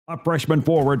A freshman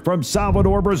forward from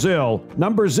Salvador, Brazil,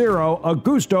 number 0,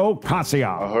 Augusto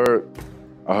Cassiá.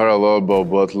 I heard a lot about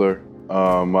Butler.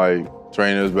 My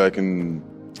trainers back in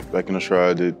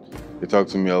Australia, they talked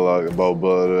to me a lot about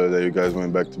Butler, that you guys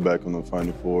went back-to-back on the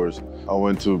Final Fours. I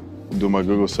went to do my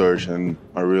Google search, and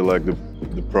I really like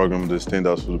the program, the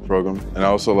standouts for the program. And I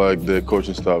also like the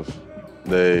coaching staff.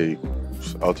 They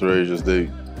outrageous. They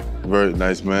very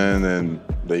nice men, and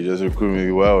they just recruit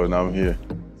me well, and I'm here.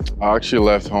 I actually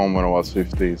left home when I was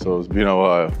 15, so it's been a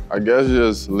while. I guess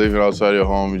just living outside your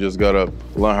home, you just gotta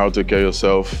learn how to take care of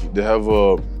yourself. They have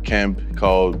a camp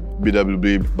called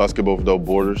BWB, Basketball Without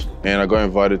Borders, and I got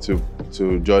invited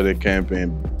to join the camp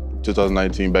in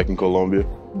 2019 back in Colombia.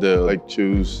 They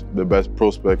choose the best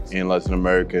prospects in Latin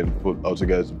America and put all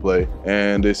together to play.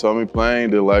 And they saw me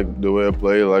playing, they liked the way I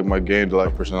play, they liked my game, they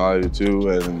liked personality too,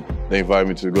 and they invited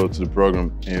me to go to the program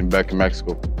back in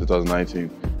Mexico,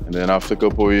 2019. And then after a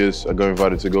couple of years, I got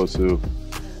invited to go to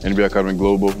NBA Academy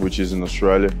Global, which is in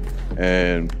Australia.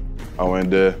 And I went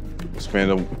there,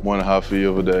 spent 1.5 years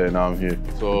over there, and now I'm here.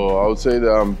 So I would say that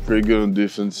I'm pretty good on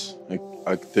defense.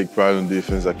 I can take pride in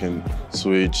defense. I can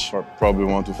switch, probably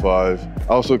 1 to 5. I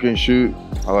also can shoot.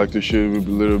 I like to shoot a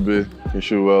little bit, can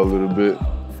shoot well a little bit.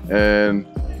 And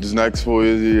this next 4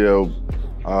 years here,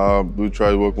 I will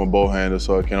try to work my ball handle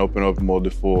so I can open up more the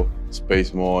floor,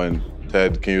 space more, and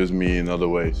Ted can use me in other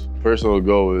ways. Personal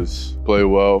goal is play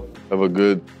well, have a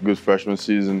good freshman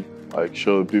season,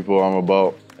 show the people I'm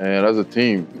about. And as a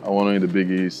team, I want to win the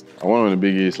Big East. I want to win the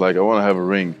Big East, I want to have a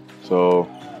ring. So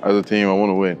as a team, I want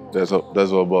to win. That's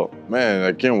all about. Man,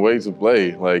 I can't wait to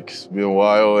play. It's been a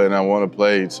while and I want to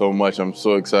play so much. I'm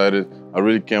so excited. I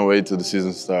really can't wait till the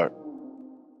season starts.